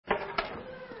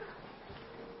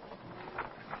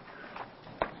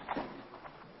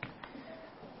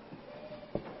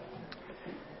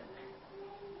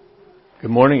Good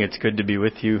morning. It's good to be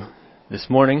with you this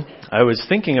morning. I was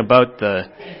thinking about the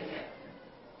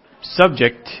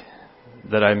subject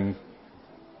that I'm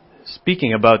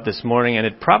speaking about this morning, and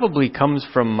it probably comes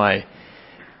from my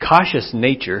cautious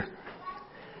nature.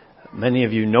 Many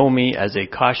of you know me as a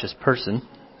cautious person,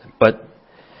 but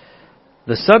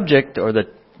the subject or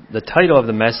the title of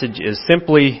the message is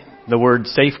simply the word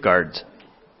safeguards.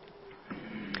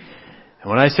 And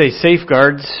when I say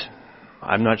safeguards,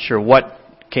 I'm not sure what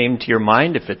came to your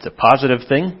mind, if it's a positive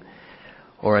thing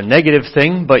or a negative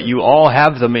thing, but you all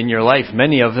have them in your life,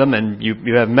 many of them, and you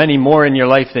have many more in your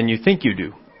life than you think you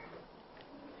do.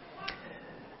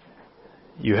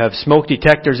 You have smoke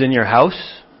detectors in your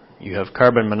house. You have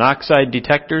carbon monoxide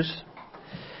detectors.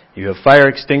 You have fire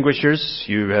extinguishers.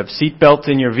 You have seat belts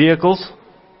in your vehicles.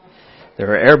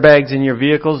 There are airbags in your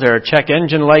vehicles. There are check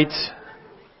engine lights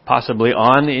possibly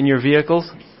on in your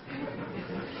vehicles.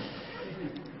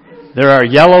 There are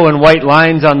yellow and white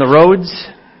lines on the roads.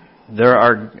 There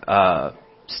are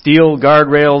steel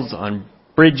guardrails on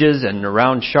bridges and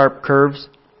around sharp curves.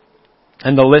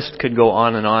 And the list could go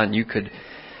on and on. You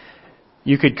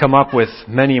could come up with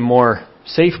many more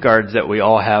safeguards that we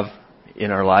all have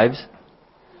in our lives.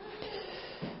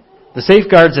 The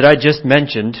safeguards that I just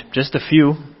mentioned, just a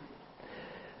few,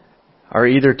 are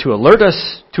either to alert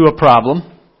us to a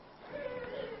problem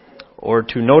or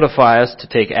to notify us to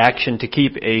take action to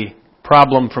keep a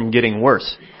problem from getting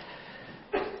worse.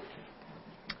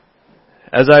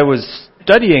 As I was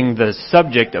studying the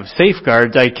subject of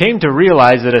safeguards, I came to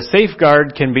realize that a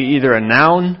safeguard can be either a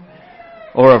noun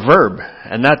or a verb,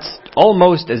 and that's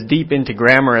almost as deep into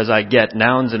grammar as I get,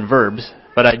 nouns and verbs,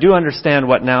 but I do understand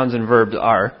what nouns and verbs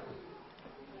are.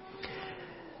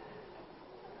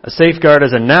 A safeguard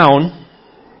as a noun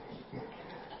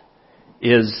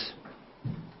is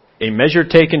a measure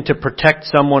taken to protect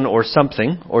someone or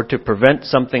something, or to prevent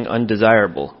something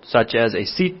undesirable, such as a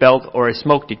seat belt or a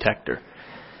smoke detector.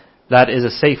 That is a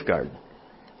safeguard.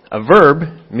 A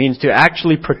verb means to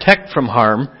actually protect from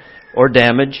harm or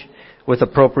damage with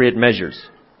appropriate measures,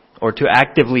 or to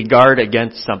actively guard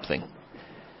against something.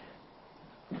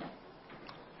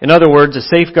 In other words, a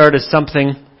safeguard is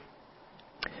something.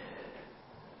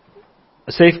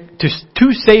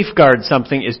 To safeguard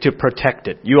something is to protect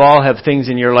it. You all have things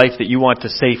in your life that you want to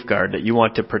safeguard, that you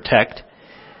want to protect.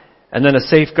 And then a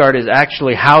safeguard is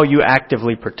actually how you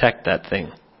actively protect that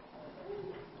thing.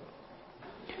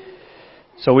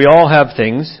 So we all have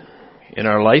things in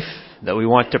our life that we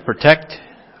want to protect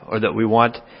or that we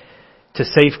want to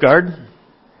safeguard.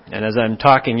 And as I'm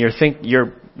talking,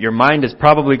 your mind is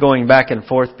probably going back and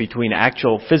forth between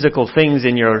actual physical things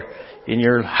in your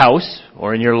house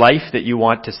or in your life that you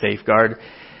want to safeguard.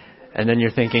 And then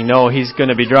you're thinking, no, he's going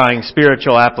to be drawing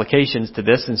spiritual applications to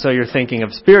this. And so you're thinking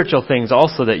of spiritual things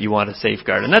also that you want to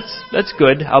safeguard. And that's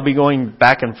good. I'll be going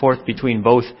back and forth between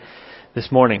both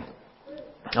this morning.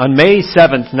 On May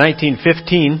 7th,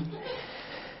 1915,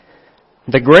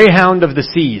 the Greyhound of the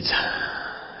Seas.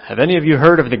 Have any of you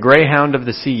heard of the Greyhound of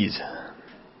the Seas?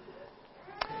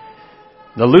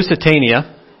 The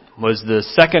Lusitania was the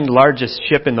second largest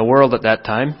ship in the world at that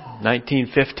time,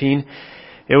 1915.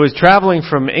 It was traveling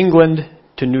from England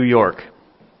to New York.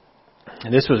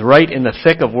 And this was right in the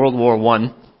thick of World War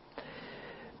I.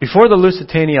 Before the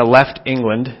Lusitania left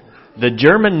England, the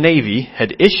German Navy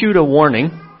had issued a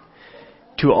warning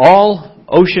to all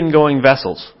ocean-going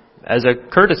vessels, as a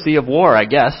courtesy of war, I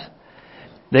guess.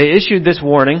 They issued this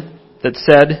warning that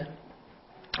said,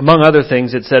 among other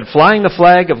things, it said, flying the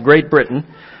flag of Great Britain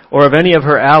or of any of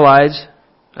her allies,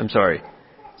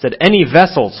 said any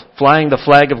vessels flying the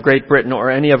flag of Great Britain or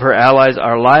any of her allies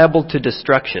are liable to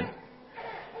destruction.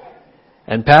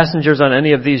 And passengers on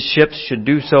any of these ships should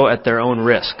do so at their own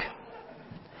risk.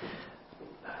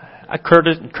 A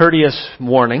courteous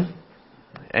warning.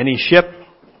 Any ship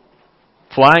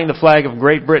flying the flag of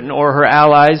Great Britain or her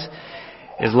allies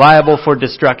is liable for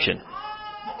destruction.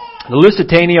 The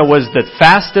Lusitania was the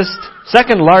fastest,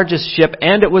 second largest ship,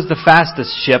 and it was the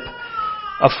fastest ship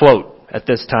afloat at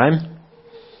this time.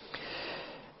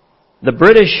 The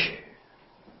British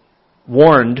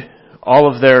warned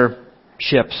all of their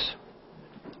ships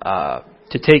to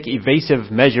take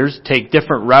evasive measures, take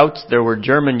different routes. There were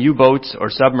German U-boats or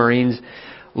submarines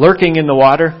lurking in the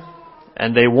water,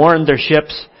 and they warned their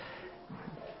ships,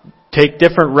 take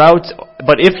different routes,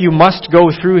 but if you must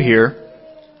go through here,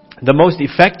 the most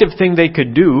effective thing they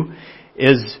could do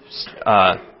is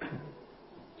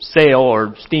sail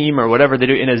or steam or whatever they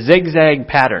do in a zigzag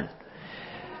pattern,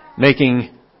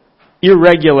 making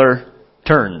irregular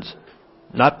turns,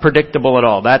 not predictable at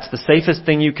all. That's the safest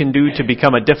thing you can do to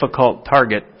become a difficult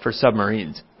target for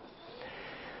submarines.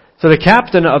 So the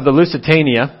captain of the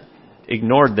Lusitania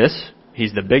ignored this.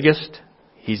 He's the biggest.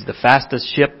 He's the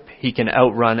fastest ship he can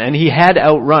outrun. And he had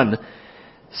outrun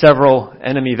several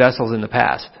enemy vessels in the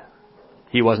past.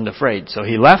 He wasn't afraid. So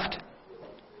he left.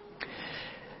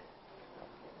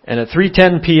 And at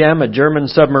 3:10 p.m., a German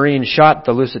submarine shot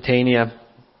the Lusitania.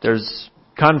 There's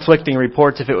conflicting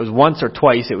reports if it was once or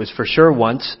twice. It was for sure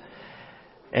once.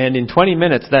 And in 20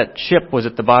 minutes, that ship was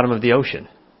at the bottom of the ocean.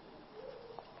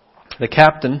 The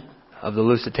captain of the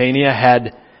Lusitania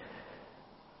had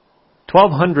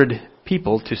 1,200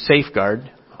 people to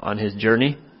safeguard on his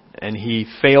journey, and he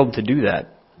failed to do that.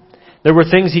 There were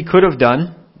things he could have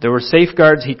done. There were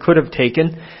safeguards he could have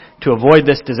taken to avoid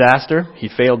this disaster. He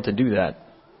failed to do that.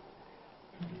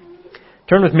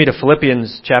 Turn with me to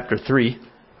Philippians chapter 3.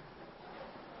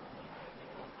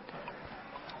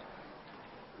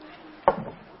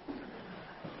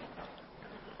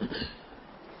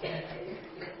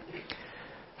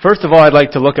 First of all, I'd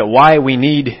like to look at why we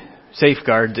need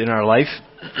safeguards in our life.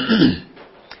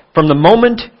 From the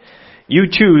moment you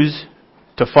choose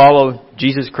to follow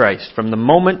Jesus Christ, from the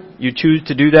moment you choose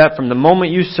to do that, from the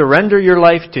moment you surrender your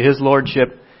life to His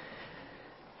Lordship,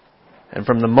 and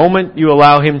from the moment you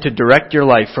allow Him to direct your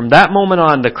life, from that moment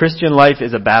on, the Christian life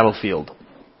is a battlefield.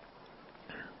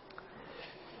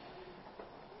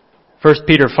 1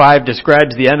 Peter 5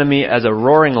 describes the enemy as a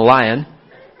roaring lion,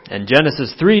 and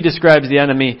Genesis 3 describes the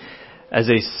enemy as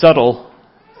a subtle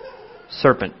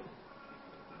serpent.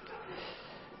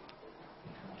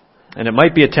 And it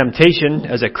might be a temptation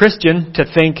as a Christian to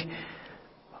think,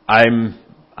 I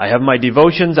have my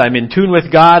devotions, I'm in tune with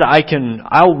God,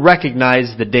 I'll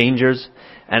recognize the dangers,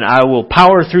 and I will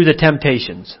power through the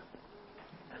temptations.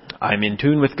 I'm in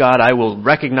tune with God, I will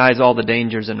recognize all the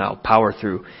dangers, and I'll power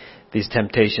through these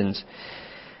temptations.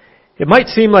 It might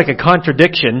seem like a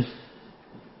contradiction,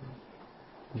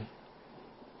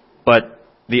 but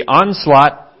the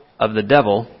onslaught of the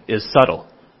devil is subtle.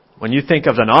 When you think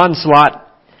of an onslaught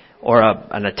or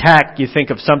an attack, you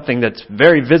think of something that's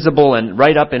very visible and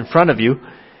right up in front of you,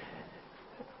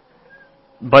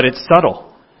 but it's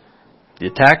subtle. The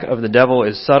attack of the devil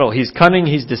is subtle. He's cunning,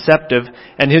 he's deceptive,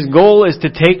 and his goal is to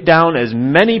take down as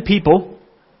many people,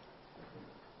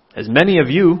 as many of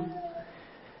you,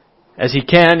 as he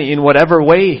can in whatever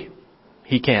way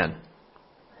he can.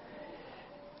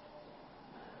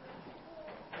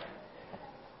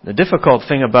 The difficult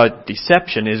thing about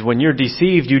deception is when you're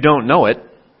deceived, you don't know it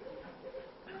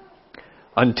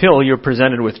until you're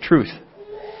presented with truth.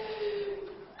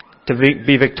 To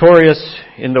be victorious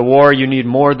in the war, you need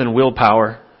more than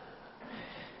willpower.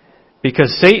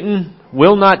 Because Satan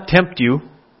will not tempt you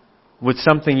with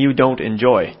something you don't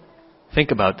enjoy. Think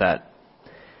about that.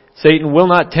 Satan will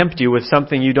not tempt you with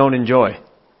something you don't enjoy.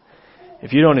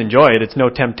 If you don't enjoy it, it's no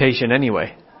temptation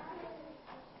anyway.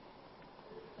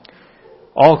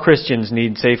 All Christians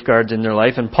need safeguards in their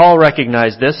life, and Paul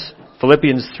recognized this.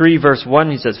 Philippians 3 verse 1,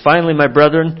 he says, "Finally, my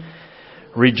brethren,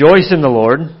 rejoice in the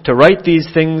Lord. To write these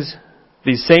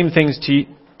same things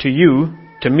to you,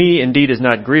 to me indeed is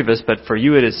not grievous, but for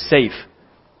you it is safe."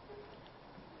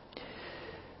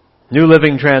 New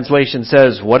Living Translation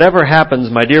says, "Whatever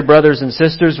happens, my dear brothers and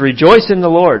sisters, rejoice in the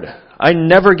Lord. I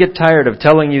never get tired of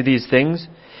telling you these things,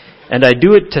 and I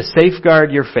do it to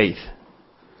safeguard your faith.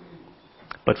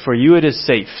 But for you it is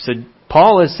safe." So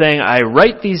Paul is saying, I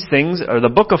write these things, or the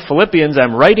book of Philippians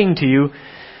I'm writing to you,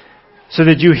 so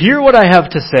that you hear what I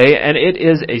have to say, and it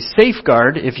is a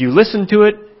safeguard. If you listen to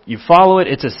it, you follow it,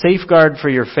 it's a safeguard for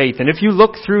your faith. And if you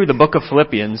look through the book of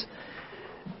Philippians,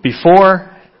 before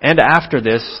and after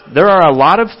this, there are a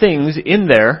lot of things in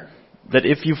there that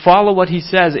if you follow what he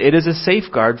says, it is a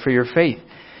safeguard for your faith.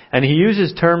 And he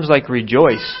uses terms like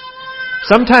rejoice.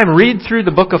 Sometime read through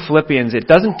the book of Philippians. It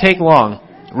doesn't take long.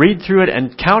 Read through it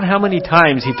and count how many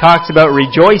times he talks about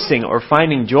rejoicing or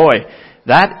finding joy.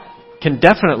 That can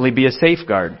definitely be a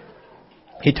safeguard.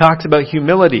 He talks about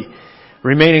humility,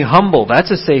 remaining humble.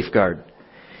 That's a safeguard.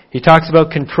 He talks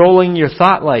about controlling your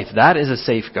thought life. That is a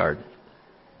safeguard.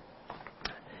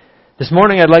 This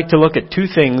morning I'd like to look at two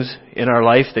things in our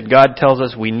life that God tells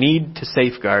us we need to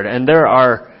safeguard. And there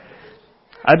are,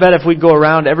 I bet if we go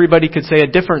around, everybody could say a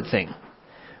different thing.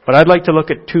 But I'd like to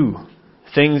look at two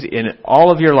things in all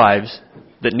of your lives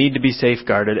that need to be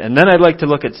safeguarded. And then I'd like to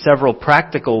look at several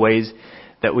practical ways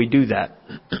that we do that.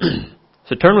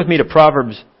 So turn with me to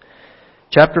Proverbs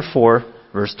chapter 4,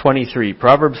 verse 23.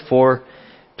 Proverbs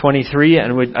 4:23,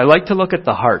 and I'd like to look at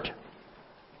the heart.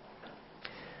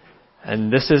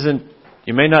 And this isn't,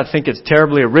 you may not think it's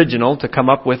terribly original to come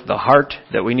up with the heart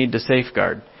that we need to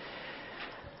safeguard.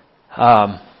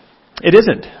 It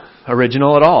isn't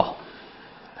original at all.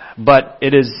 but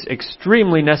it is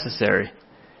extremely necessary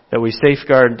that we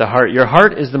safeguard the heart. Your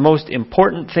heart is the most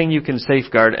important thing you can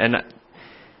safeguard. And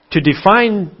to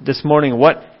define this morning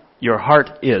what your heart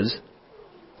is,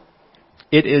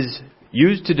 it is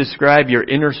used to describe your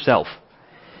inner self.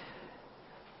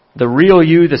 The real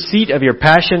you, the seat of your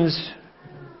passions,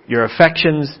 your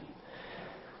affections,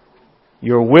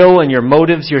 your will and your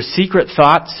motives, your secret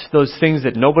thoughts, those things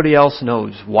that nobody else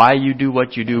knows, why you do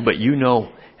what you do, but you know.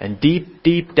 And deep,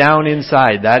 deep down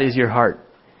inside, that is your heart.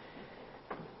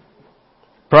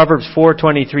 Proverbs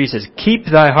 4:23 says, "Keep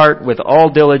thy heart with all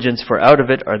diligence, for out of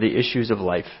it are the issues of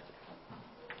life."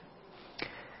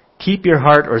 Keep your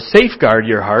heart, or safeguard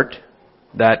your heart,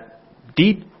 that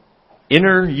deep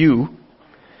inner you.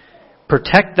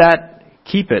 Protect that,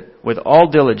 keep it with all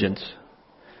diligence,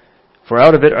 for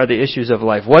out of it are the issues of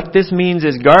life. What this means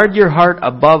is guard your heart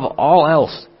above all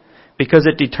else, because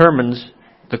it determines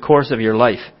the course of your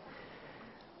life.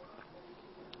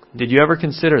 Did you ever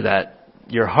consider that?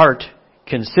 Your heart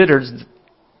determines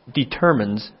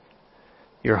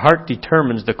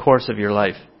the course of your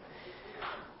life.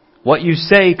 What you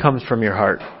say comes from your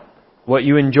heart. What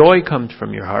you enjoy comes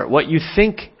from your heart. What you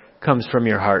think comes from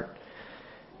your heart.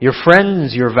 Your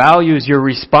friends, your values, your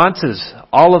responses,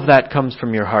 all of that comes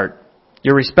from your heart.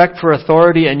 Your respect for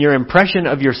authority and your impression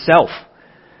of yourself,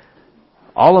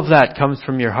 all of that comes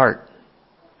from your heart.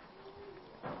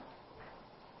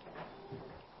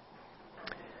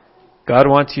 God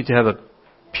wants you to have a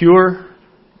pure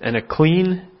and a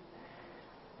clean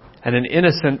and an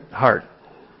innocent heart.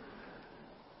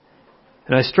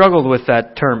 And I struggled with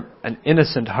that term, an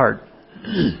innocent heart.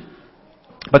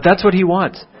 But that's what He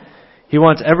wants. He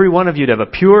wants every one of you to have a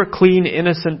pure, clean,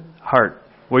 innocent heart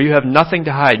where you have nothing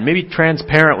to hide. Maybe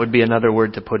transparent would be another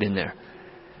word to put in there.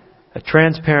 A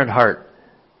transparent heart.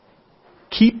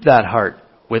 Keep that heart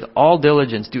with all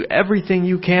diligence. Do everything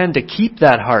you can to keep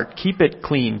that heart. Keep it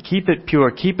clean. Keep it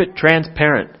pure. Keep it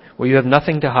transparent where you have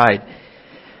nothing to hide.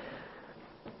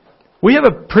 We have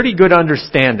a pretty good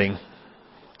understanding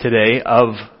today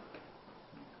of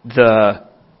the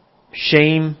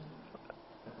shame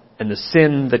and the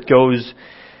sin that goes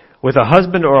with a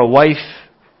husband or a wife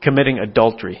committing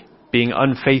adultery, being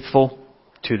unfaithful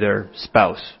to their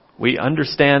spouse. We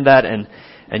understand that,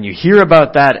 and you hear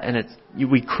about that, and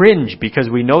we cringe because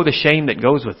we know the shame that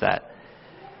goes with that.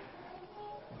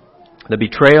 The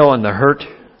betrayal and the hurt.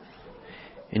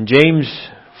 In James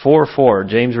 4:4,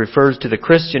 James refers to the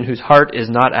Christian whose heart is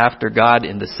not after God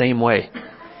in the same way.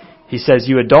 He says,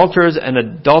 "You adulterers and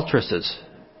adulteresses,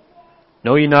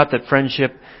 know ye not that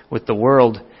friendship with the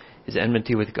world is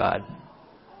enmity with God?"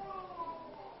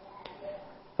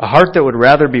 A heart that would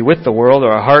rather be with the world,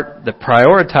 or a heart that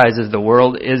prioritizes the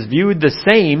world, is viewed the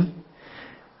same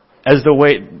as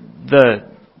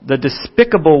the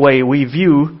despicable way we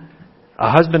view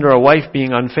a husband or a wife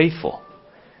being unfaithful.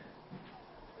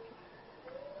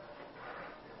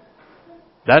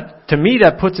 That, to me,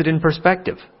 that puts it in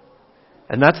perspective.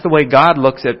 And that's the way God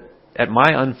looks at my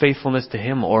unfaithfulness to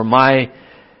Him, or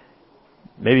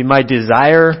maybe my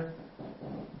desire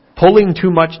pulling too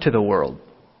much to the world.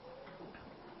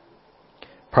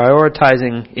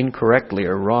 Prioritizing incorrectly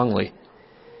or wrongly.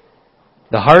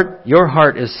 Your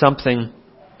heart is something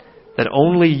that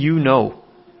only you know.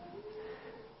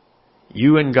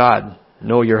 You and God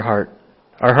know your heart.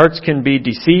 Our hearts can be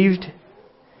deceived,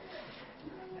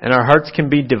 and our hearts can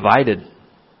be divided.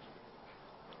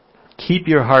 Keep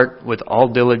your heart with all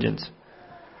diligence.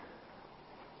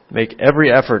 Make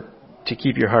every effort to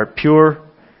keep your heart pure,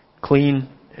 clean,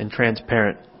 and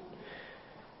transparent.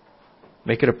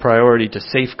 Make it a priority to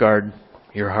safeguard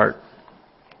your heart.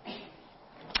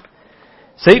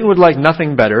 Satan would like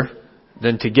nothing better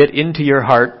than to get into your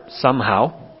heart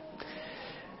somehow,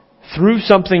 through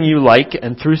something you like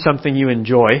and through something you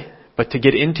enjoy, but to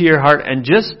get into your heart and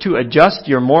just to adjust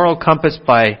your moral compass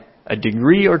by a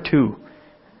degree or two.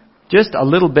 Just a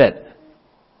little bit.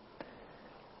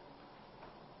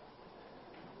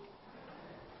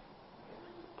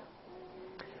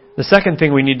 The second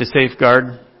thing we need to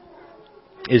safeguard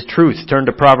is truth. Turn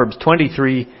to Proverbs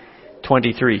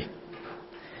 23:23.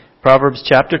 Proverbs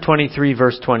chapter 23,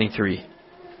 verse 23.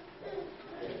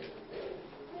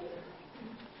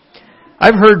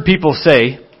 I've heard people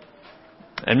say,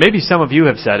 and maybe some of you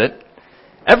have said it,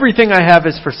 everything I have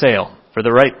is for sale for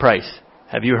the right price.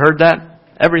 Have you heard that?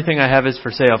 Everything I have is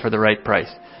for sale for the right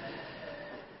price.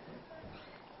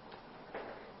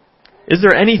 Is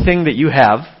there anything that you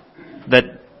have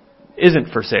that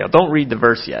isn't for sale? Don't read the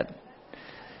verse yet.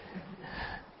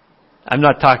 I'm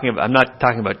not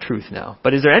talking about truth now.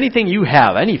 But is there anything you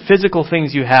have, any physical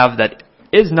things you have that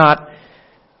is not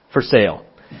for sale?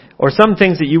 or some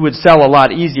things that you would sell a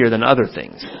lot easier than other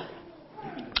things.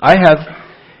 I have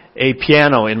a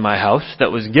piano in my house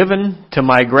that was given to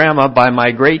my grandma by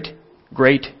my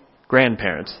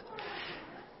great-great-grandparents.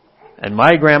 And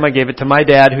my grandma gave it to my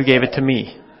dad, who gave it to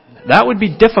me. That would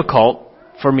be difficult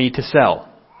for me to sell.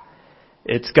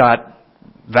 It's got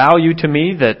value to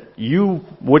me that you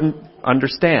wouldn't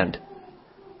understand.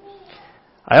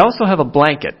 I also have a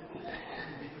blanket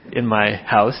in my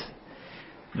house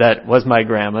that was my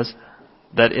grandma's.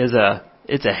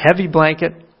 It's a heavy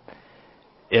blanket.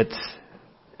 It's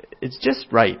just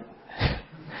right.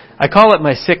 I call it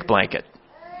my sick blanket.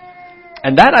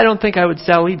 And that I don't think I would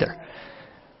sell either.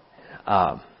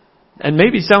 And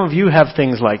maybe some of you have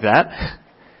things like that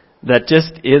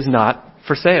just is not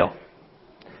for sale.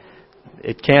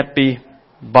 It can't be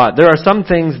bought. There are some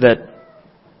things that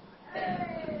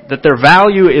their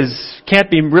value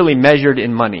can't be really measured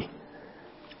in money.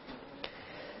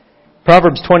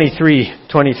 Proverbs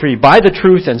 23:23, buy the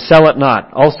truth and sell it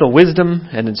not, also wisdom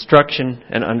and instruction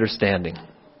and understanding.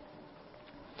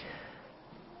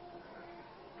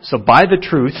 So buy the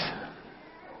truth,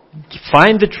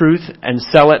 find the truth and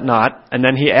sell it not, and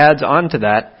then he adds on to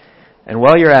that, and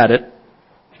while you're at it,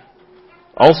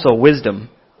 also wisdom,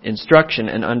 instruction,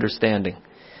 and understanding.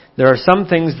 There are some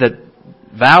things that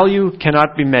value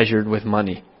cannot be measured with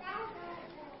money.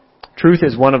 Truth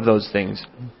is one of those things.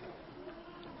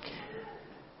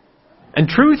 And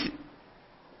truth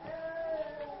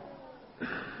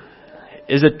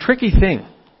is a tricky thing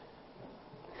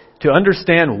to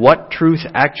understand what truth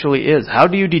actually is. How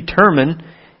do you determine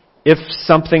if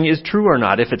something is true or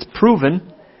not? If it's proven,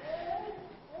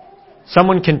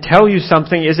 someone can tell you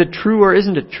something, is it true or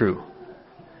isn't it true?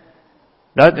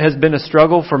 That has been a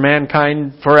struggle for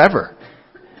mankind forever.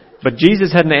 But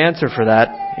Jesus had an answer for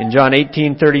that in John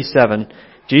 18:37.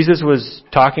 Jesus was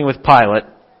talking with Pilate.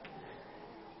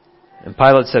 And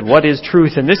Pilate said, what is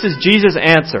truth? And this is Jesus'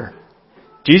 answer.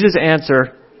 Jesus'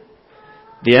 answer,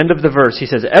 the end of the verse, he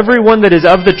says, everyone that is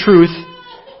of the truth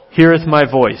heareth my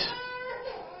voice.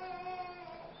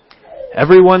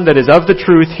 Everyone that is of the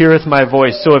truth heareth my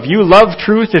voice. So if you love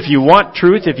truth, if you want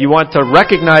to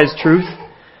recognize truth,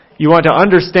 you want to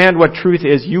understand what truth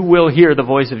is, you will hear the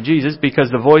voice of Jesus,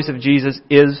 because the voice of Jesus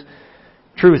is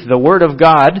truth. The Word of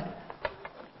God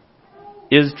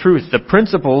is truth. The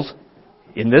principles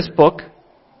in this book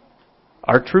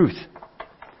are truth.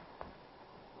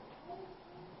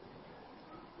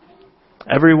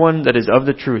 Everyone that is of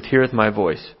the truth heareth my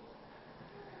voice.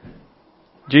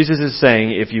 Jesus is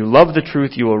saying, if you love the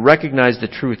truth, you will recognize the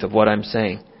truth of what I'm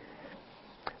saying.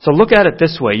 So look at it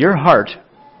this way. Your heart,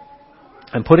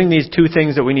 I'm putting these two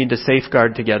things that we need to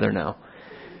safeguard together now.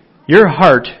 Your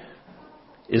heart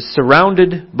is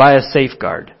surrounded by a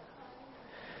safeguard.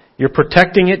 You're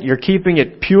protecting it, you're keeping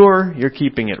it pure, you're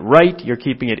keeping it right, you're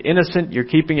keeping it innocent, you're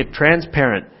keeping it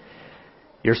transparent.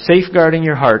 You're safeguarding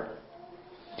your heart.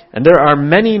 And there are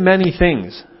many, many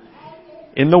things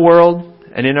in the world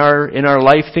and in our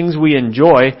life, things we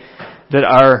enjoy, that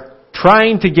are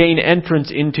trying to gain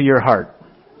entrance into your heart.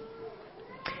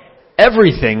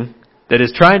 Everything that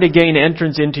is trying to gain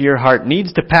entrance into your heart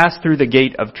needs to pass through the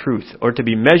gate of truth, or to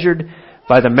be measured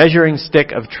by the measuring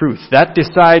stick of truth. That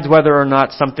decides whether or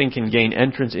not something can gain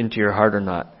entrance into your heart or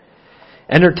not.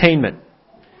 Entertainment,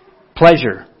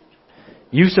 pleasure,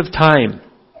 use of time,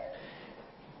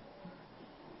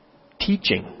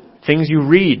 teaching, things you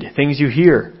read, things you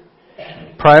hear,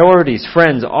 priorities,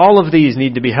 friends, all of these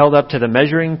need to be held up to the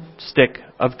measuring stick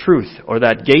of truth, or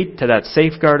that gate to that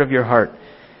safeguard of your heart.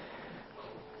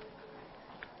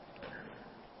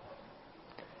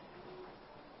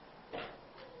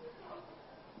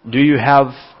 Do you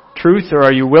have truth, or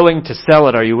are you willing to sell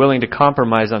it? Are you willing to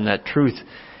compromise on that truth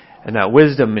and that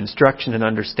wisdom, instruction, and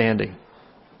understanding?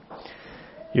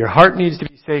 Your heart needs to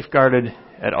be safeguarded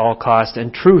at all cost,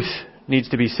 and truth needs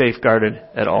to be safeguarded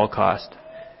at all cost.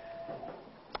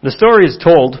 The story is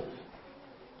told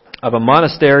of a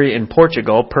monastery in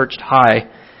Portugal perched high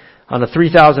on a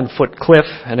 3,000-foot cliff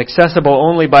and accessible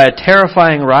only by a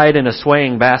terrifying ride in a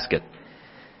swaying basket.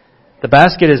 The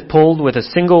basket is pulled with a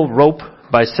single rope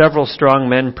by several strong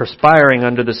men perspiring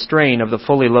under the strain of the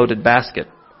fully loaded basket.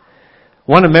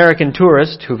 One American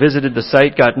tourist who visited the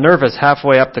site got nervous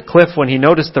halfway up the cliff when he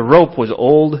noticed the rope was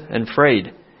old and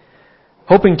frayed.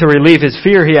 Hoping to relieve his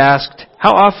fear, he asked,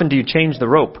 "How often do you change the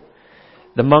rope?"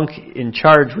 The monk in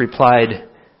charge replied,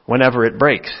 "Whenever it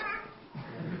breaks."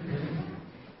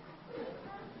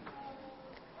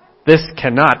 This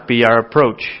cannot be our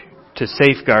approach to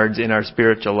safeguards in our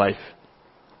spiritual life.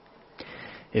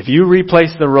 If you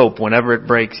replace the rope whenever it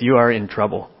breaks, you are in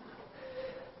trouble.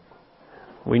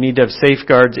 We need to have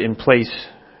safeguards in place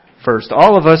first.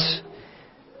 All of us,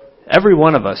 every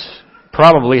one of us,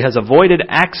 probably has avoided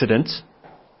accidents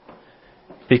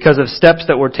because of steps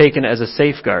that were taken as a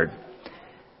safeguard.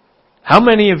 How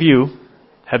many of you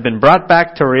have been brought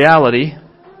back to reality,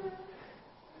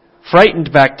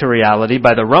 frightened back to reality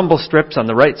by the rumble strips on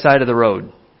the right side of the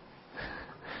road?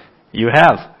 You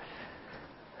have.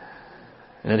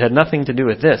 And it had nothing to do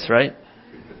with this, right?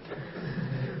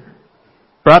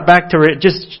 Brought back to,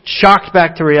 just shocked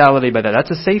back to reality by that.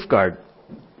 That's a safeguard.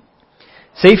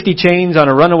 Safety chains on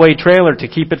a runaway trailer to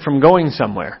keep it from going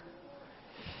somewhere.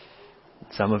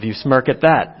 Some of you smirk at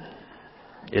that.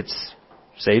 It's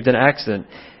saved an accident.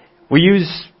 We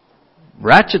use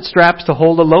ratchet straps to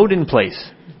hold a load in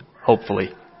place, hopefully.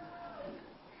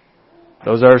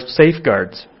 Those are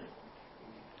safeguards.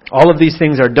 All of these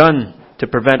things are done to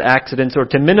prevent accidents or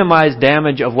to minimize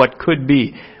damage of what could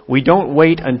be. We don't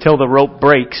wait until the rope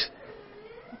breaks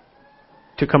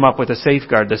to come up with a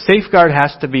safeguard. The safeguard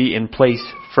has to be in place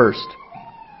first.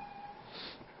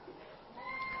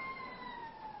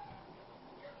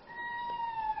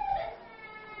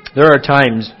 There are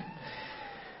times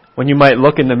when you might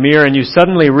look in the mirror and you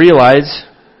suddenly realize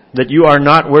that you are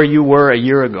not where you were a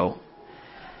year ago.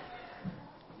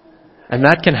 And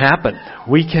that can happen.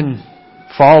 We can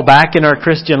fall back in our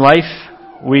Christian life.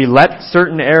 We let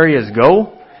certain areas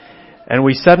go. And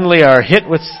we suddenly are hit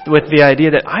with the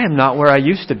idea that I am not where I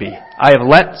used to be. I have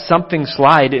let something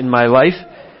slide in my life.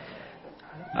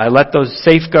 I let those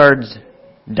safeguards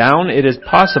down. It is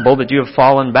possible that you have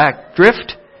fallen back.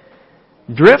 Drift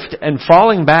and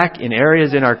falling back in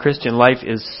areas in our Christian life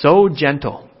is so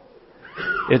gentle.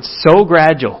 It's so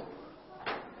gradual.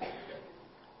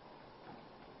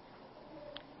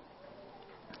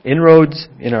 Inroads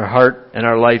in our heart and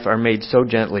our life are made so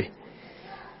gently.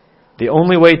 The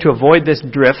only way to avoid this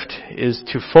drift is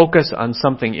to focus on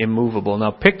something immovable.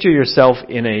 Now picture yourself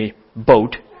in a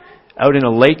boat out in a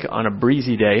lake on a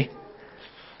breezy day.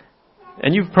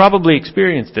 And you've probably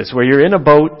experienced this, where you're in a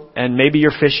boat and maybe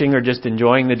you're fishing or just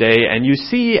enjoying the day and you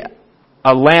see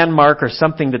a landmark or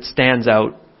something that stands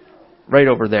out right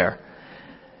over there.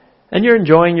 And you're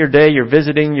enjoying your day, you're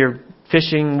visiting, you're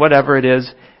fishing, whatever it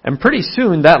is, and pretty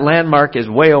soon that landmark is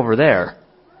way over there.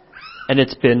 And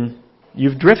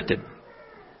you've drifted.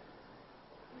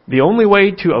 The only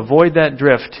way to avoid that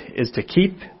drift is to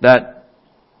keep that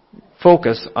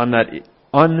focus on that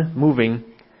unmoving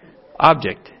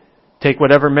object. Take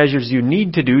whatever measures you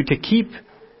need to do to keep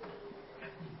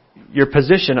your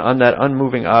position on that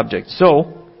unmoving object.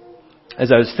 So,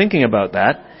 as I was thinking about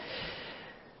that,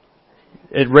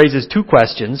 it raises two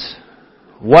questions.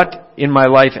 What in my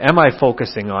life am I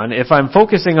focusing on? If I'm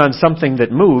focusing on something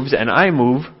that moves and I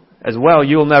move as well,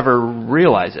 you'll never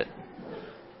realize it.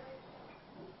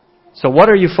 So what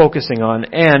are you focusing on?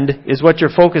 And is what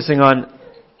you're focusing on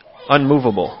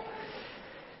unmovable?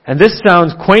 And this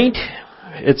sounds quaint,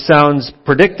 it sounds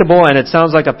predictable, and it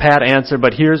sounds like a pat answer,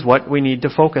 but here's what we need to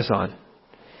focus on.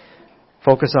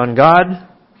 Focus on God,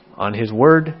 on His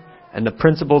Word, and the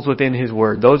principles within His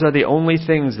Word. Those are the only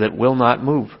things that will not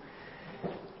move.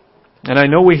 And I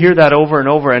know we hear that over and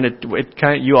over, and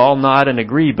you all nod and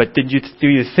agree, but do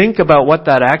you think about what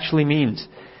that actually means?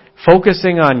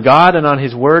 Focusing on God and on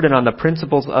His Word and on the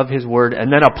principles of His Word,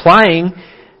 and then applying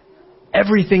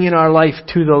everything in our life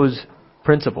to those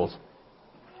principles.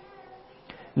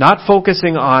 Not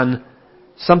focusing on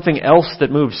something else that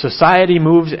moves. Society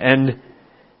moves, and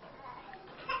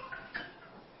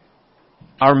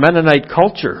our Mennonite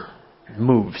culture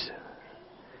moves.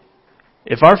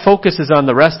 If our focus is on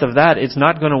the rest of that, it's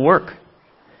not going to work.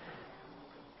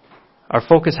 Our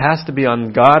focus has to be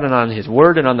on God and on His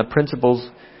Word and on the principles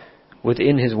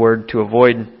within His Word to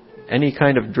avoid any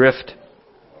kind of drift.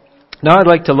 Now I'd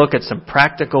like to look at some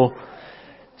practical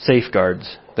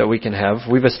safeguards that we can have.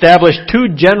 We've established two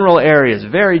general areas,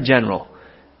 very general.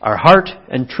 Our heart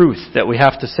and truth that we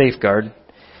have to safeguard.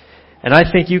 And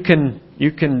I think you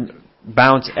can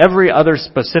bounce every other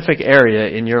specific area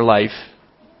in your life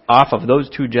off of those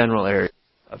two general areas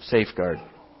of safeguard.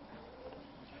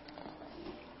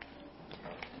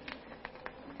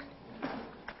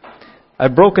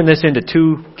 I've broken this into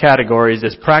two categories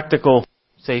as practical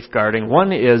safeguarding.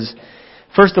 One is,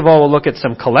 first of all, we'll look at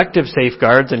some collective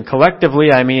safeguards, and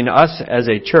collectively I mean us as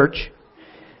a church,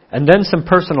 and then some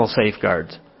personal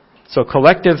safeguards. So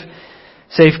collective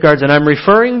safeguards, and I'm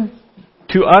referring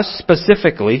to us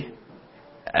specifically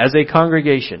as a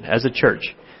congregation, as a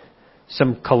church.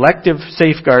 Some collective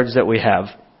safeguards that we have,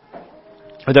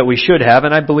 or that we should have,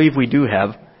 and I believe we do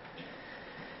have.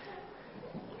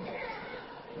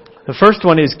 The first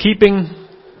one is keeping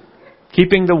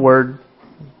the Word,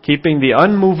 keeping the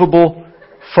unmovable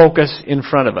focus in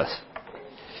front of us.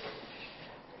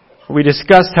 We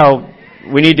discussed how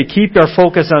we need to keep our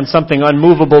focus on something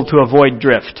unmovable to avoid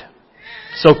drift.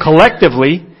 So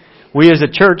collectively, we as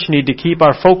a church need to keep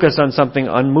our focus on something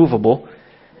unmovable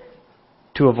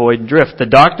to avoid drift. The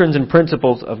doctrines and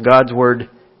principles of God's Word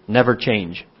never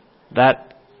change.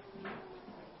 That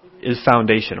is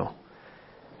foundational.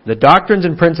 The doctrines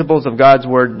and principles of God's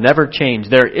Word never change.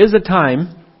 There is a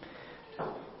time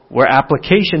where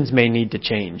applications may need to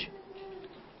change.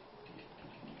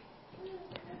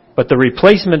 But the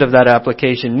replacement of that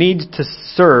application needs to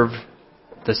serve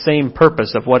the same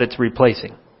purpose of what it's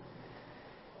replacing.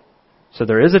 So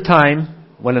there is a time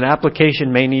when an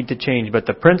application may need to change, but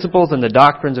the principles and the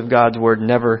doctrines of God's Word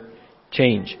never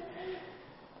change.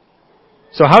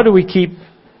 So how do we keep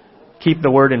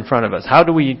the Word in front of us?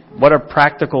 What are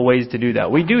practical ways to do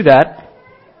that? We do that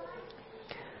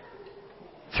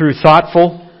through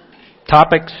thoughtful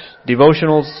topics,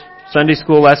 devotionals, Sunday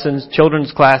school lessons,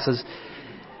 children's classes.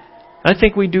 I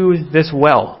think we do this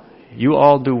well. You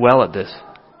all do well at this.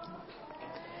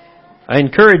 I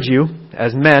encourage you,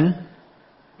 as men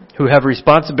who have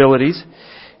responsibilities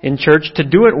in church, to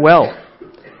do it well.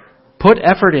 Put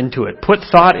effort into it. Put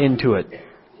thought into it.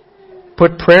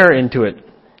 Put prayer into it.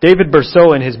 David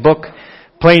Berceau, in his book,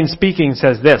 Plain Speaking,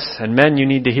 says this, and men, you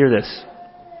need to hear this.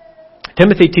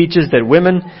 Timothy teaches that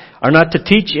women are not to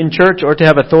teach in church or to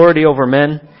have authority over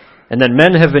men, and that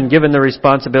men have been given the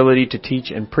responsibility to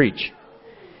teach and preach.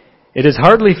 It is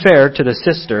hardly fair to the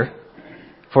sister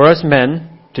for us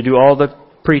men to do all the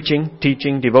preaching,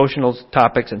 teaching, devotionals,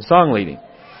 topics, and song leading,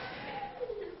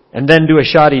 and then do a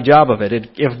shoddy job of it.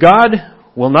 If God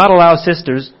will not allow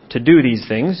sisters to do these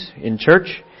things in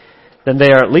church, then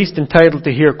they are at least entitled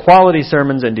to hear quality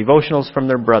sermons and devotionals from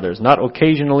their brothers, not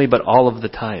occasionally, but all of the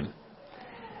time.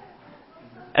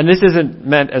 And this isn't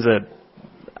meant as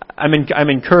I'm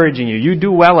encouraging you. You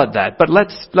do well at that, but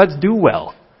let's do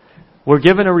well. We're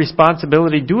given a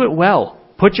responsibility. Do it well.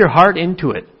 Put your heart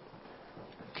into it.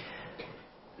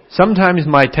 Sometimes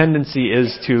my tendency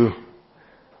is to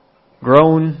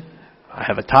groan. I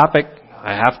have a topic.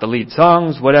 I have to lead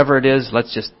songs, whatever it is.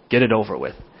 Let's just get it over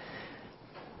with.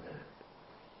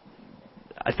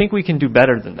 I think we can do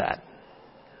better than that.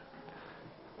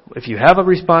 If you have a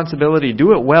responsibility,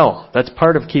 do it well. That's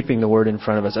part of keeping the Word in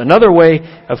front of us. Another way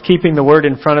of keeping the Word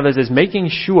in front of us is making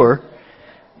sure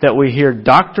that we hear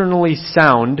doctrinally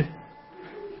sound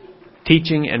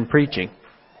teaching and preaching.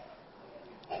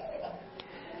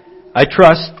 I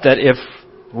trust that if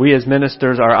we as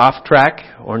ministers are off track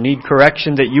or need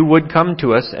correction, that you would come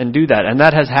to us and do that. And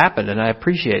that has happened, and I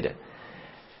appreciate it.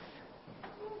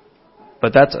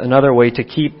 But that's another way to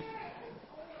keep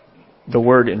the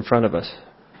Word in front of us.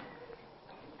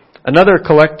 Another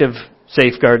collective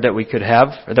safeguard that we could have,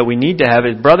 or that we need to have,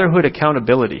 is brotherhood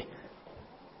accountability.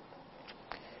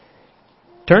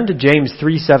 Turn to James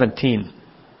 3:17.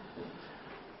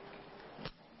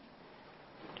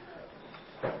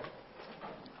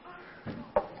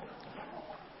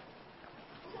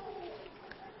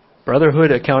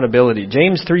 Brotherhood accountability.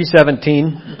 James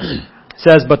 3:17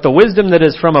 says, "But the wisdom that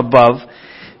is from above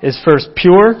is first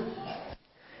pure,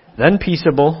 then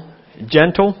peaceable,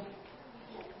 gentle,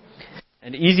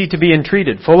 and easy to be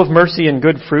entreated, full of mercy and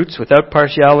good fruits, without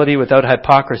partiality, without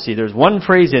hypocrisy." There's one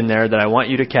phrase in there that I want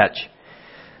you to catch,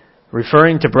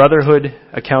 referring to brotherhood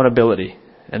accountability,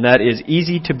 and that is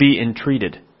easy to be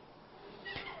entreated.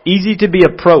 Easy to be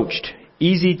approached,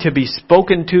 easy to be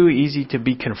spoken to, easy to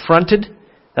be confronted.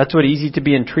 That's what easy to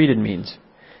be entreated means.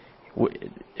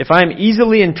 If I am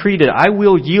easily entreated, I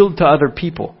will yield to other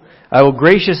people. I will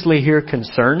graciously hear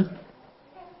concern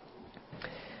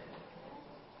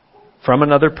from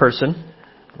another person,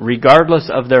 regardless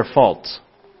of their faults.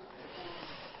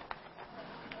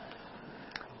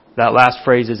 That last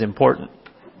phrase is important.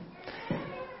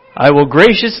 I will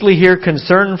graciously hear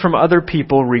concern from other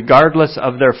people, regardless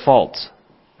of their faults.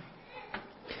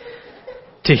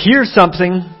 To hear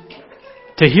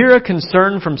a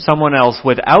concern from someone else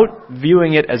without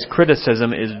viewing it as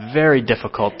criticism is very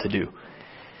difficult to do.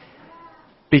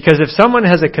 Because if someone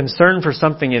has a concern for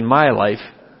something in my life,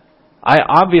 I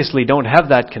obviously don't have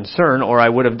that concern, or I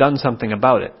would have done something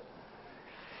about it.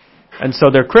 And so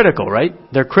they're critical, right?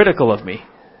 They're critical of me.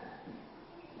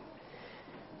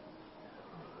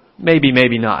 Maybe,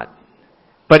 maybe not.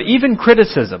 But even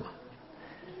criticism,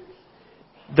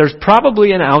 there's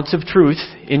probably an ounce of truth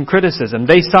in criticism.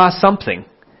 They saw something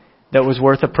that was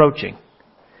worth approaching.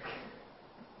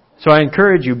 So I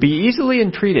encourage you, be easily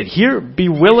entreated. Be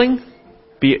willing,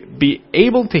 be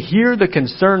able to hear the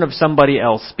concern of somebody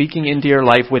else speaking into your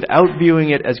life without viewing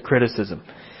it as criticism.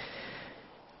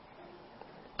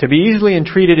 To be easily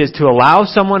entreated is to allow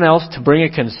someone else to bring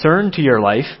a concern to your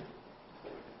life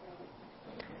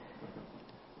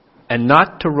and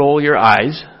not to roll your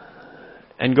eyes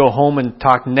and go home and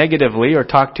talk negatively or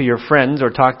talk to your friends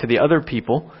or talk to the other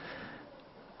people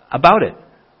about it.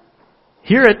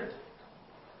 Hear it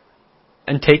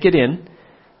and take it in,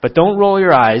 but don't roll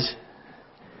your eyes.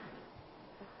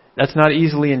 That's not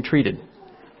easily entreated.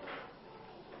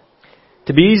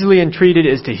 To be easily entreated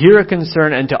is to hear a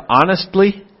concern and to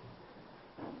honestly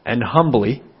and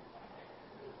humbly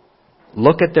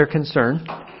look at their concern.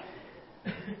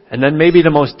 And then maybe the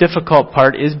most difficult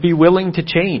part is be willing to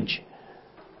change.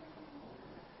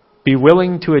 Be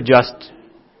willing to adjust.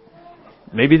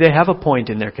 Maybe they have a point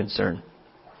in their concern.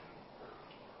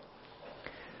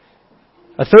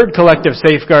 A third collective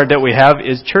safeguard that we have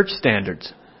is church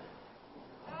standards.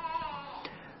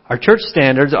 Our church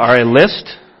standards are a list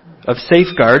of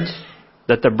safeguards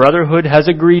that the brotherhood has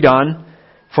agreed on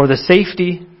for the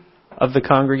safety of the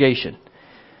congregation.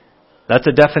 That's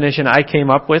a definition I came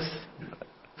up with.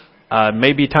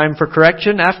 Maybe time for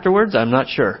correction afterwards, I'm not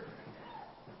sure.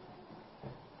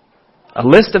 A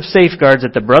list of safeguards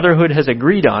that the brotherhood has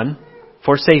agreed on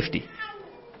for safety.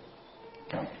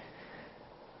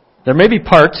 There may be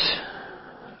parts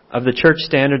of the church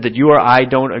standard that you or I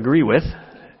don't agree with,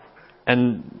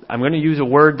 and I'm going to use a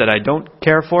word that I don't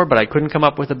care for, but I couldn't come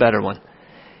up with a better one.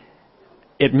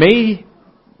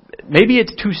 Maybe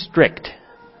it's too strict.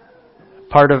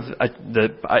 Part of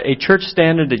a church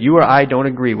standard that you or I don't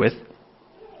agree with.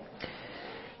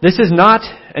 This is not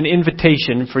an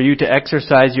invitation for you to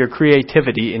exercise your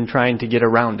creativity in trying to get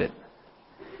around it.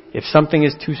 If something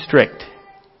is too strict,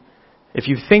 if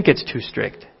you think it's too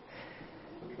strict,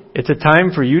 it's a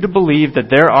time for you to believe that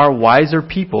there are wiser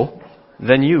people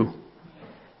than you.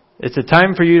 It's a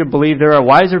time for you to believe there are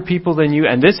wiser people than you,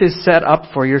 and this is set up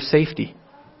for your safety.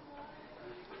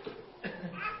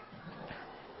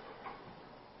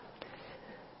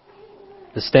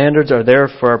 The standards are there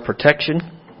for our protection.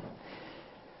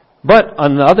 But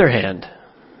on the other hand,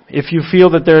 if you feel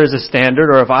that there is a standard,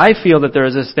 or if I feel that there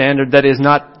is a standard that is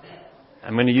not,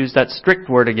 I'm going to use that strict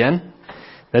word again,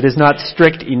 that is not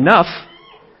strict enough,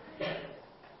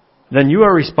 then you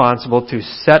are responsible to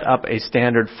set up a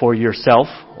standard for yourself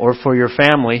or for your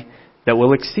family that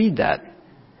will exceed that.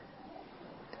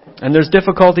 And there's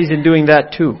difficulties in doing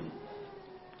that too.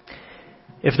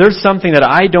 If there's something that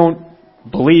I don't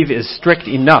believe is strict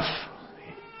enough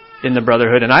in the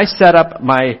brotherhood, and I set up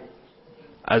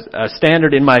a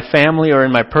standard in my family or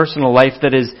in my personal life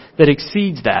that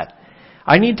exceeds that,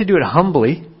 I need to do it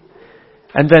humbly,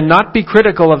 and then not be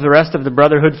critical of the rest of the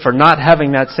brotherhood for not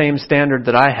having that same standard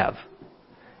that I have.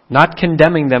 Not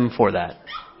condemning them for that.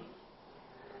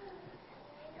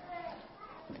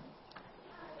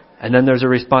 And then there's a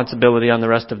responsibility on the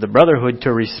rest of the brotherhood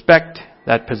to respect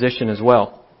that position as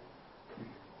well.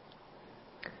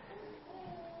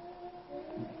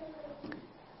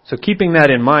 So keeping that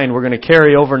in mind, we're going to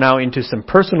carry over now into some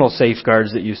personal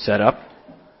safeguards that you set up.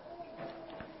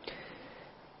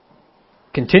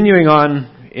 Continuing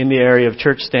on in the area of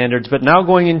church standards, but now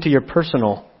going into your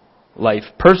personal life,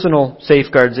 personal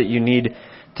safeguards that you need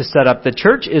to set up. The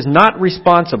church is not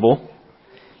responsible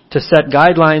to set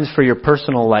guidelines for your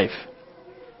personal life.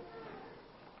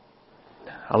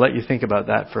 I'll let you think about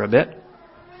that for a bit.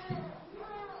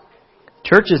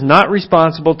 Church is not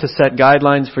responsible to set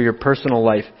guidelines for your personal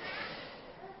life.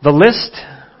 The list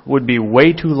would be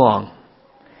way too long.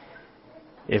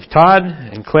 If Todd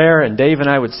and Claire and Dave and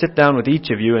I would sit down with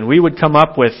each of you and we would come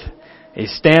up with a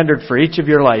standard for each of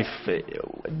your life,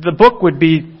 the book it'd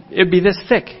be this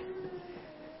thick.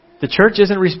 The church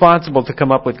isn't responsible to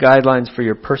come up with guidelines for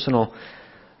your personal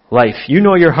life. You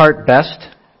know your heart best.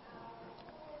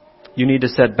 You need to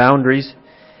set boundaries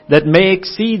that may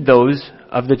exceed those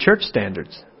of the church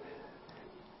standards.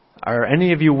 Are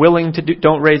any of you willing to do,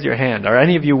 don't raise your hand, are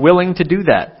any of you willing to do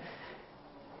that?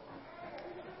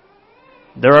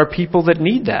 There are people that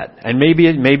need that. And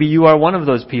maybe you are one of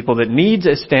those people that needs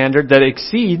a standard that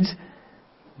exceeds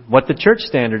what the church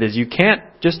standard is. You can't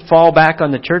just fall back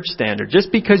on the church standard.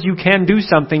 Just because you can do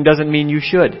something doesn't mean you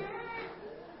should.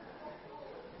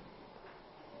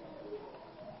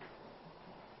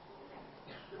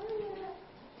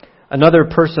 Another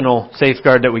personal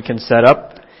safeguard that we can set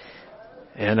up,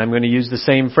 and I'm going to use the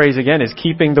same phrase again, is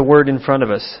keeping the word in front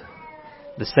of us.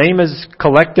 The same as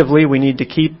collectively we need to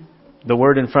keep the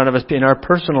word in front of us. In our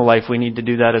personal life, we need to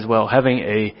do that as well.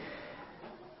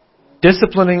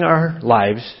 Disciplining our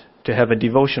lives to have a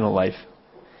devotional life.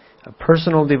 A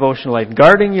personal devotional life.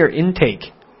 Guarding your intake.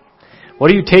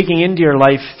 What are you taking into your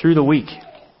life through the week?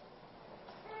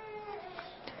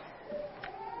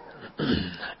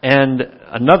 And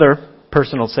another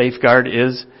personal safeguard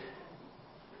is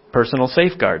personal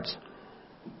safeguards.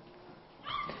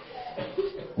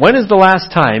 When is the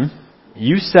last time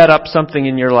you set up something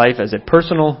in your life as a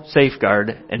personal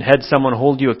safeguard and had someone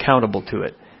hold you accountable to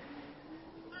it?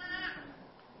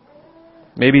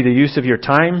 Maybe the use of your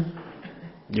time,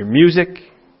 your music,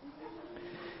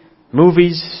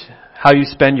 movies, how you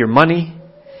spend your money.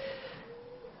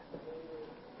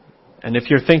 And if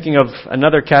you're thinking of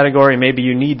another category, maybe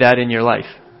you need that in your life.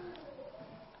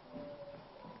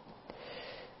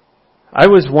 I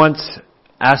was once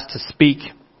asked to speak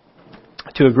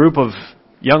to a group of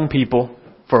young people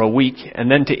for a week and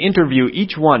then to interview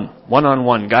each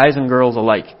one-on-one, guys and girls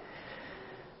alike,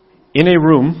 in a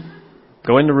room.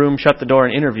 Go in the room, shut the door,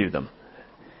 and interview them.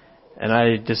 And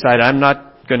I decided I'm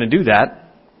not going to do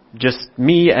that. Just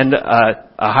me and a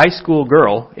high school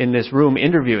girl in this room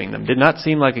interviewing them. Did not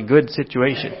seem like a good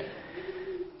situation.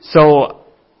 So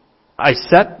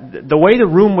the way the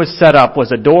room was set up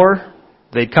was a door.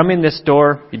 They'd come in this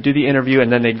door, you'd do the interview,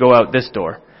 and then they'd go out this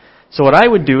door. So what I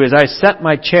would do is I set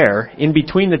my chair in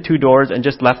between the two doors and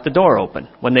just left the door open.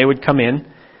 When they would come in,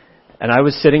 and I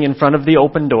was sitting in front of the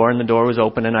open door, and the door was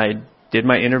open, and I did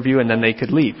my interview, and then they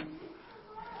could leave.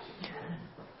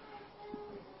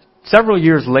 Several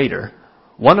years later,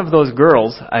 one of those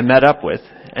girls I met up with,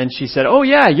 and she said, "Oh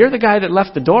yeah, you're the guy that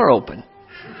left the door open."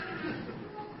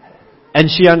 And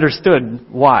she understood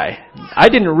why. I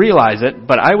didn't realize it,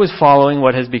 but I was following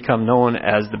what has become known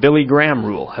as the Billy Graham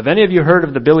rule. Have any of you heard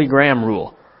of the Billy Graham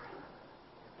rule?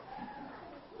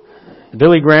 The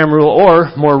Billy Graham rule,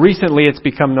 or more recently it's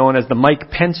become known as the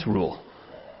Mike Pence rule.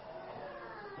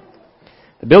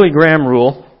 The Billy Graham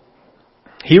rule,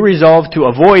 he resolved to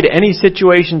avoid any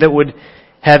situation that would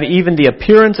have even the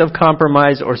appearance of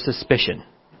compromise or suspicion.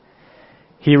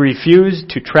 He refused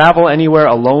to travel anywhere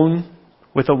alone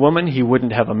with a woman. He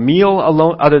wouldn't have a meal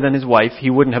alone, other than his wife. He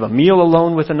wouldn't have a meal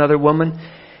alone with another woman.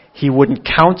 He wouldn't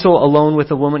counsel alone with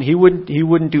a woman. He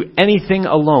wouldn't do anything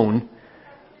alone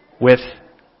with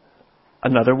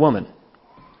another woman.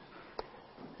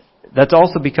 That's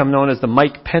also become known as the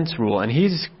Mike Pence rule, and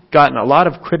he's gotten a lot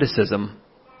of criticism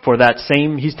for that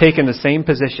he's taken the same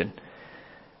position.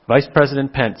 Vice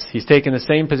President Pence, he's taken the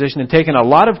same position and taken a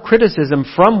lot of criticism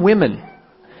from women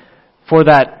for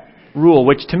that rule,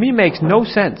 which to me makes no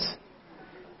sense.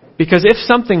 Because if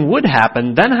something would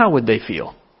happen, then how would they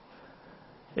feel?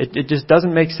 It just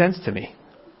doesn't make sense to me.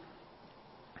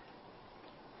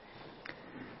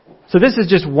 So this is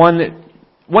just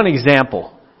one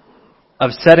example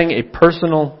of setting a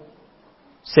personal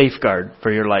safeguard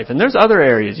for your life. And there's other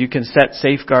areas you can set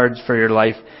safeguards for your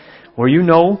life where you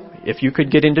know if you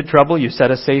could get into trouble, you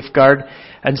set a safeguard.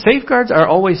 And safeguards are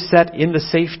always set in the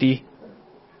safety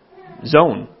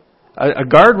zone. A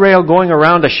guardrail going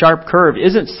around a sharp curve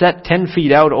isn't set 10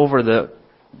 feet out over the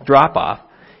drop-off.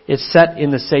 It's set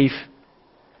in the safe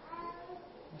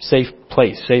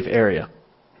place, safe area.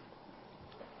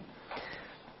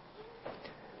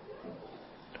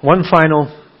 One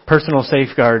final personal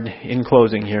safeguard in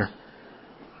closing here.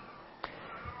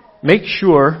 Make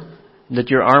sure that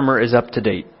your armor is up to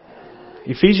date.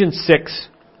 Ephesians 6,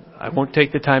 I won't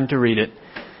take the time to read it,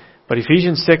 but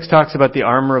Ephesians 6 talks about the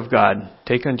armor of God.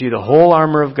 Take unto you the whole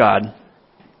armor of God.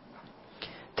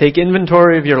 Take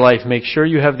inventory of your life. Make sure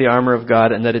you have the armor of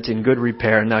God and that it's in good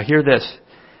repair. Now hear this.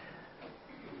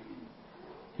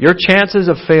 Your chances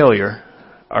of failure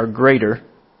are greater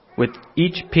with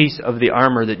each piece of the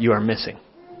armor that you are missing.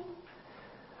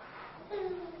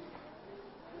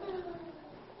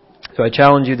 So I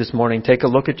challenge you this morning, take a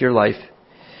look at your life.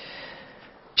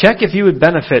 Check if you would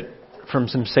benefit from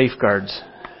some safeguards.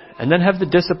 And then have the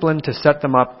discipline to set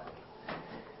them up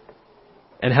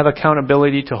and have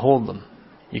accountability to hold them.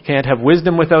 You can't have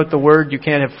wisdom without the Word. You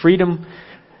can't have freedom.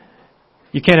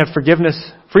 You can't have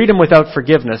freedom without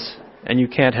forgiveness. And you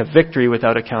can't have victory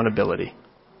without accountability.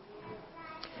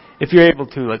 If you're able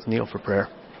to, let's kneel for prayer.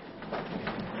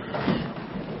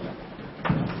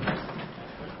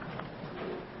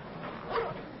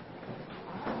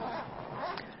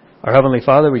 Our Heavenly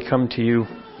Father, we come to you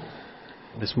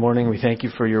this morning. We thank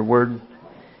you for your word.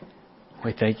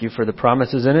 We thank you for the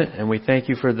promises in it, and we thank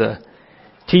you for the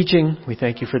teaching. We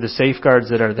thank you for the safeguards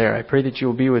that are there. I pray that you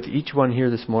will be with each one here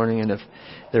this morning, and if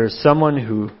there is someone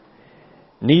who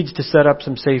needs to set up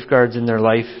some safeguards in their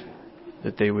life,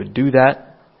 that they would do that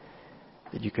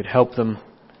you could help them,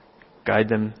 guide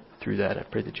them through that. I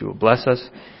pray that you will bless us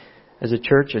as a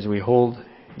church as we hold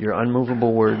your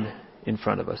unmovable word in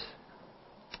front of us.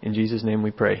 In Jesus' name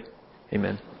we pray.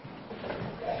 Amen.